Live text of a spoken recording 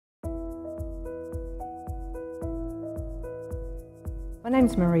My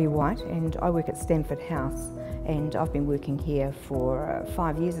name's Marie White and I work at Stamford House, and I've been working here for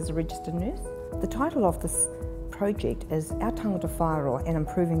 5 years as a registered nurse. The title of this project is Our Tangata Whaiora and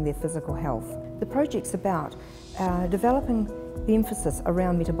Improving Their Physical Health. The project's about developing the emphasis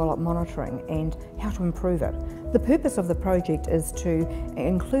around metabolic monitoring and how to improve it. The purpose of the project is to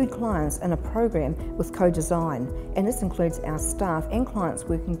include clients in a program with co-design, and this includes our staff and clients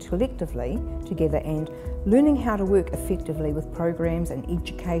working collectively together and learning how to work effectively with programs and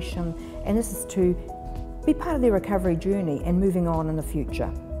education, and this is to be part of their recovery journey and moving on in the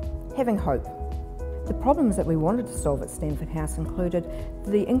future. Having hope. The problems that we wanted to solve at Stamford House included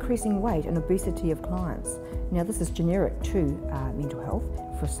the increasing weight and obesity of clients. Now this is generic to mental health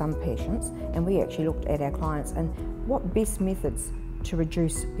for some patients, and we actually looked at our clients and what best methods to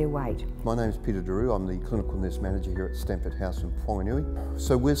reduce their weight. My name is Peter Daru, I'm the Clinical Nurse Manager here at Stamford House in Whanganui.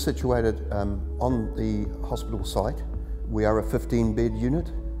 So we're situated on the hospital site. We are a 15-bed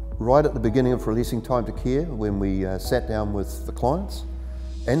unit. Right at the beginning of releasing time to care, when we sat down with the clients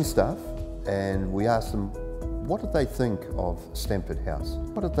and staff, and we asked them, what did they think of Stamford House?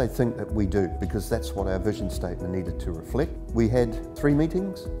 What did they think that we do? Because that's what our vision statement needed to reflect. We had 3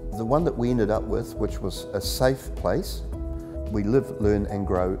 meetings. The one that we ended up with, which was a safe place. We live, learn and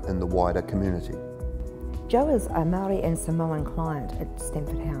grow in the wider community. Joe is a Māori and Samoan client at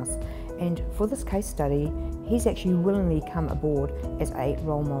Stamford House, and for this case study he's actually willingly come aboard as a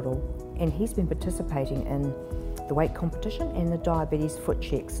role model, and he's been participating in the weight competition and the diabetes foot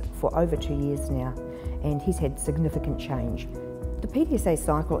checks for over 2 years now, and he's had significant change. The PDSA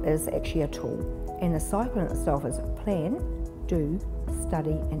cycle is actually a tool, and the cycle in itself is plan, do,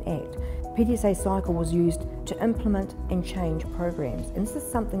 study and act. The PDSA cycle was used to implement and change programs, and this is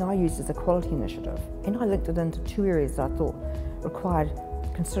something I used as a quality initiative, and I linked it into 2 areas that I thought required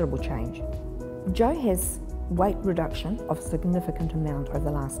considerable change. Joe has weight reduction of a significant amount over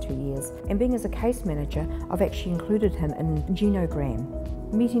the last 2 years, and being as a case manager I've actually included him in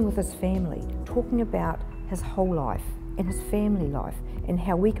genogram, meeting with his family, talking about his whole life and his family life and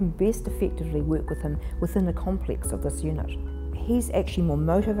how we can best effectively work with him within the complex of this unit. He's actually more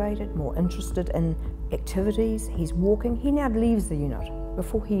motivated, more interested in activities, he's walking. He now leaves the unit.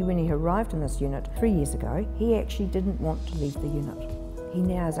 Before when he arrived in this unit 3 years ago, he actually didn't want to leave the unit. He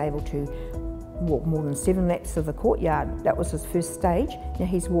now is able to walk more than 7 laps of the courtyard. That was his first stage. Now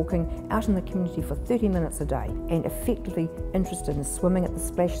he's walking out in the community for 30 minutes a day and effectively interested in swimming at the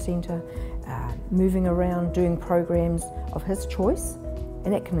splash centre, moving around, doing programs of his choice,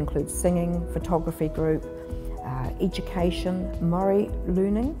 and that can include singing, photography group, education, Māori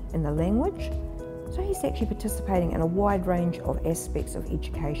learning in the language. So he's actually participating in a wide range of aspects of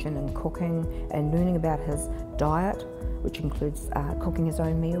education and cooking and learning about his diet, which includes cooking his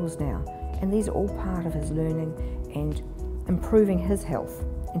own meals now. And these are all part of his learning and improving his health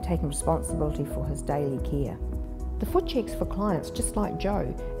and taking responsibility for his daily care. The foot checks for clients, just like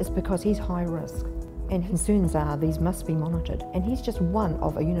Joe, is because he's high risk, and concerns are these must be monitored. And he's just one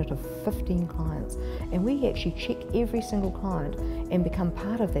of a unit of 15 clients, and we actually check every single client and become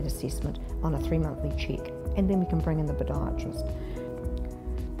part of that assessment on a 3-monthly check, and then we can bring in the podiatrist.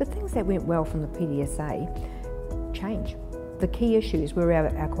 The things that went well from the PDSA change. The key issues were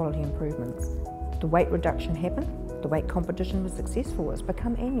our quality improvements. The weight reduction happened, the weight competition was successful, it's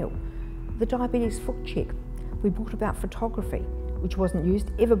become annual. The diabetes foot check, we brought about photography, which wasn't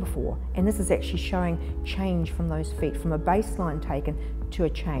used ever before, and this is actually showing change from those feet, from a baseline taken to a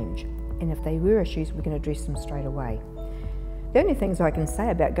change. And if they were issues, we can address them straight away. The only things I can say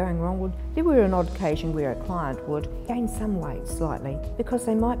about going wrong would, there were an odd occasion where a client would gain some weight slightly because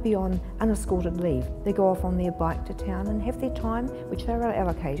they might be on unescorted leave. They go off on their bike to town and have their time, which they were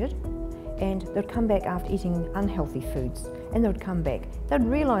allocated, and they'd come back after eating unhealthy foods, and they would come back. They'd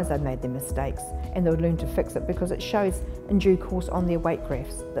realise they'd made their mistakes and they would learn to fix it because it shows in due course on their weight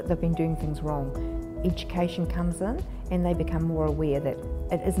graphs that they've been doing things wrong. Education comes in and they become more aware that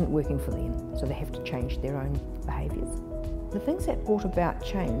it isn't working for them, so they have to change their own behaviours. The things that brought about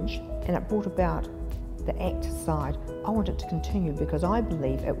change, and it brought about the ACT side, I want it to continue because I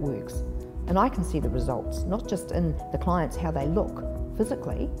believe it works. And I can see the results, not just in the clients, how they look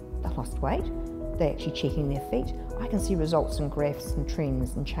physically, they lost weight, they're actually checking their feet. I can see results in graphs and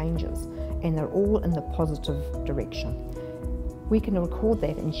trends and changes, and they're all in the positive direction. We can record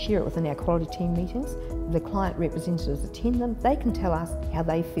that and share it within our quality team meetings. The client representatives attend them, they can tell us how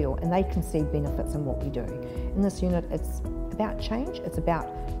they feel and they can see benefits in what we do. In this unit, it's about change, it's about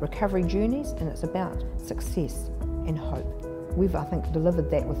recovery journeys, and it's about success and hope. We've, I think, delivered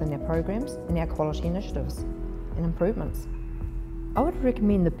that within our programs and our quality initiatives and improvements. I would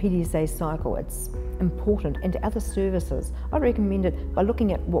recommend the PDSA cycle. It's important, and to other services, I recommend it by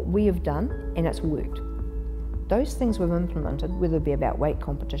looking at what we have done and it's worked. Those things we've implemented, whether it be about weight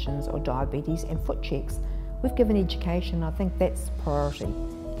competitions or diabetes and foot checks, we've given education. I think that's priority,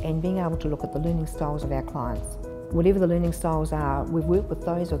 and being able to look at the learning styles of our clients. Whatever the learning styles are, we've worked with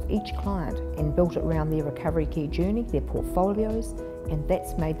those of each client and built it around their recovery care journey, their portfolios, and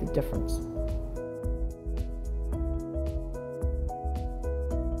that's made the difference.